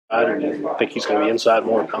Or do you think he's going to be inside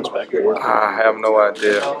more, bounce back more? I have no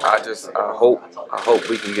idea. I hope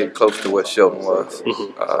we can get close to what Shelton was.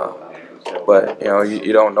 But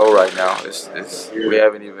you don't know right now. We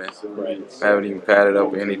haven't even padded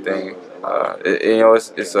up anything.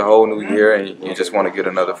 It's a whole new year, and you just want to get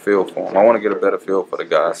another feel for them. I want to get a better feel for the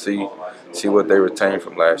guys. See what they retained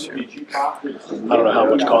from last year. I don't know how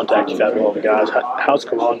much contact you've had with all the guys. How's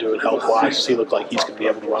Karan doing health-wise? Does he look like he's going to be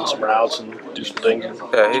able to run some routes and do some things?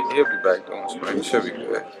 Yeah, he'll be back doing spring. He should be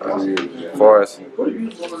good. As far as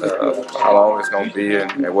how long it's going to be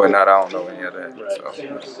and whatnot, I don't know any of that.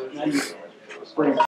 So.